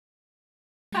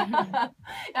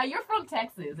Now, you're from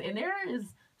Texas, and it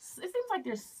seems like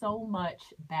there's so much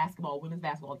women's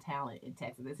basketball talent in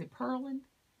Texas. Is it Pearland?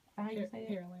 Is that how you say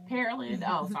it? Pearland.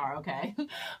 Oh, sorry. Okay.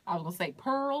 I was going to say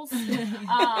Pearls.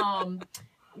 What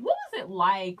was it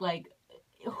like? Like,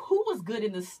 who was good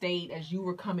in the state as you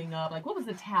were coming up? Like, what was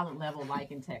the talent level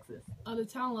like in Texas? The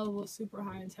talent level was super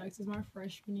high in Texas. My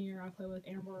freshman year, I played with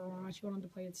Amber Aron. She wanted to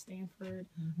play at Stanford.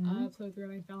 I played with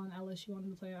Briana Turner Ellis. She wanted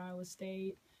to play at Iowa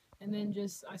State. And then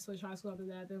I switched high school after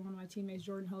that. Then one of my teammates,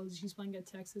 Jordan Hose, she's playing at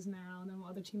Texas now. And then my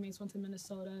other teammates went to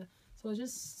Minnesota. So it's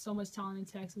just so much talent in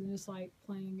Texas, and just like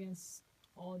playing against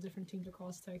all different teams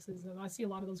across Texas. And I see a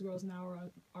lot of those girls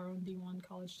now are on D1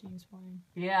 college teams playing.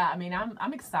 Yeah, I mean,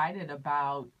 I'm excited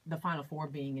about the Final Four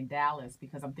being in Dallas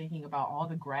because I'm thinking about all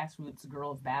the grassroots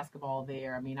girls basketball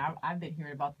there. I mean, I've been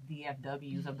hearing about the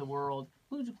DFWs of the world.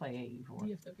 Who did you play AAU for?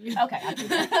 DFW. Okay.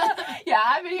 Yeah,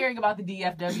 I've been hearing about the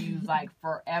DFWs like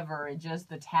forever and just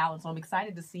the talent. So I'm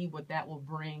excited to see what that will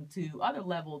bring to other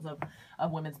levels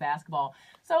of women's basketball.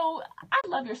 So I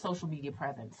love your social media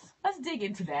presence. Let's dig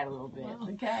into that a little bit,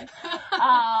 okay?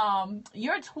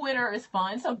 Your Twitter is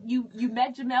fun. So you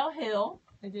met Jamel Hill.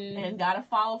 I did. And got a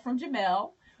follow from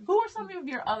Jamel. Who are some of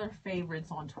your other favorites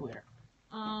on Twitter?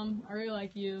 I really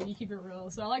like you. You keep it real.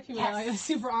 So I like people that are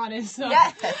super honest. So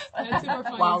yes. That's super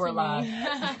funny While we're to live.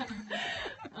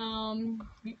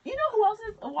 You know who else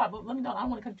is? Let me know. I don't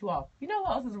want to cut you off. You know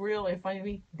who else is real and funny to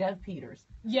me? Dev Peters.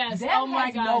 Yes. Dev oh my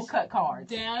has gosh. no cut cards.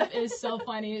 Dev is so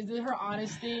funny. Her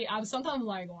honesty. I'm sometimes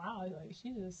like, wow, like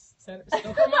she just said it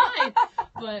so for mine.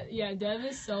 But yeah, Dev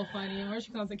is so funny. And when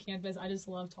she comes to campus, I just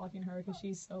love talking to her because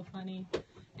she's so funny.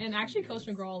 And actually, Coach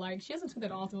McGraw, like, she doesn't do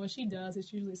that often. When she does,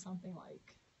 it's usually something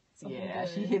like something good.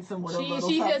 She hits them with a little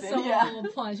She something. hits some little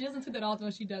punch. She doesn't do that often.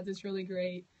 When she does, it's really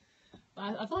great.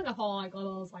 But I feel like I follow like all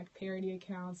those like parody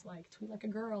accounts, like Tweet Like a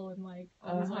Girl, and like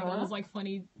all those like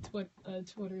funny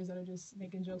Twitters that are just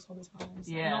making jokes all the time.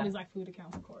 So, and all these like food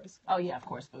accounts, of course. Oh yeah, of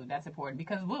course, food. That's important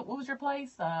because what was your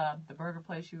place? The burger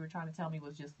place you were trying to tell me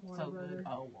was just so good.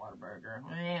 Oh, Whataburger.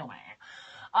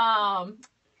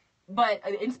 But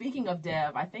in speaking of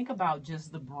Dev, I think about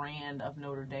just the brand of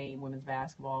Notre Dame women's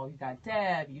basketball. You've got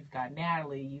Dev, you've got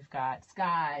Natalie, you've got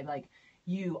Sky. Like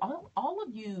all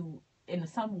of you in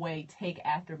some way take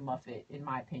after Muffet, in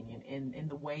my opinion, in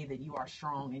the way that you are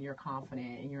strong and you're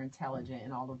confident and you're intelligent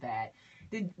and all of that.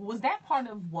 Was that part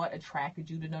of what attracted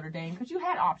you to Notre Dame? Because you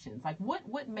had options. Like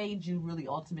what made you really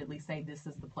ultimately say this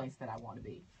is the place that I want to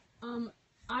be?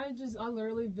 I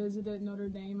literally visited Notre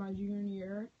Dame my junior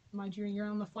year.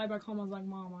 On the flight back home, I was like,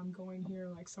 Mom, I'm going here.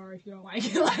 Like, sorry if you don't like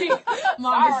it. Like,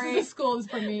 Mom, this is the school is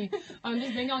for me.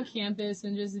 Just being on campus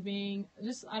and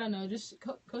I don't know,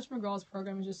 Coach McGraw's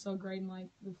program is just so great. And, like,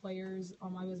 the players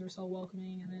on my visit are so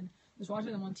welcoming. And then just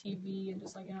watching them on TV and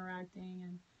just, like, interacting.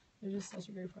 And they're just such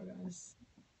a great program. It's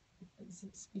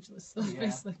speechless.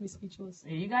 It's left me speechless.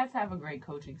 Yeah, you guys have a great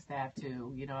coaching staff,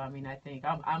 too. You know, I mean, I think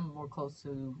I'm more close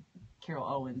to Carol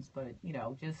Owens, but, you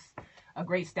know, just a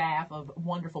great staff of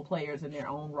wonderful players in their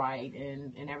own right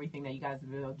and everything that you guys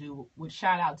will do. With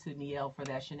shout out to Niele for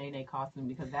that Shanae costume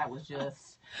because that was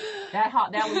just that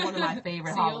was one of my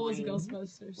favorite Halloween. Was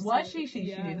Ghostbusters. Was she? She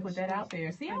didn't put that out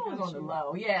there. See, I was on the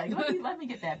low. Yeah, let me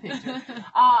get that picture.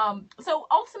 So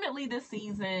ultimately this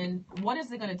season, what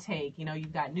is it going to take? You know,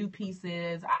 you've got new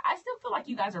pieces. I still feel like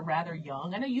you guys are rather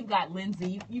young. I know you've got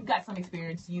Lindsay, you've got some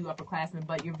experience, you upperclassmen,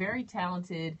 but you're very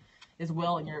talented as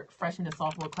well in your freshman and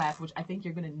sophomore class, which I think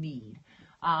you're going to need.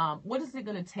 What is it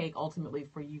going to take ultimately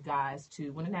for you guys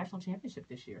to win a national championship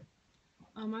this year?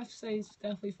 I say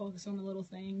definitely focus on the little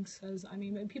things because, I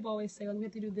mean, people always say, like, we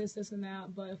have to do this, this, and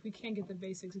that, but if we can't get the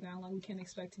basics down, like, we can't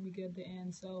expect to be good at the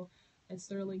end. So it's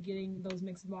literally getting those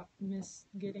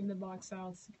getting the box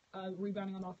outs,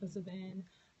 rebounding on the offensive end,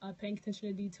 paying attention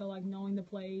to detail, like knowing the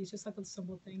plays, just like those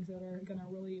simple things that are going to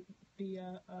really be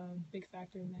a big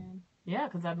factor in the end. Yeah,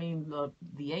 because, I mean,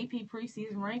 the AP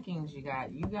preseason rankings, you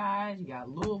got you guys, you got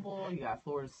Louisville, you got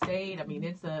Florida State. I mean,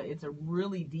 it's a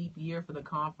really deep year for the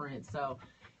conference, so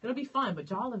it'll be fun.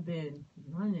 But y'all have been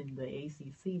running the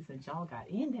ACC since y'all got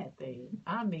in that thing.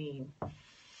 I mean,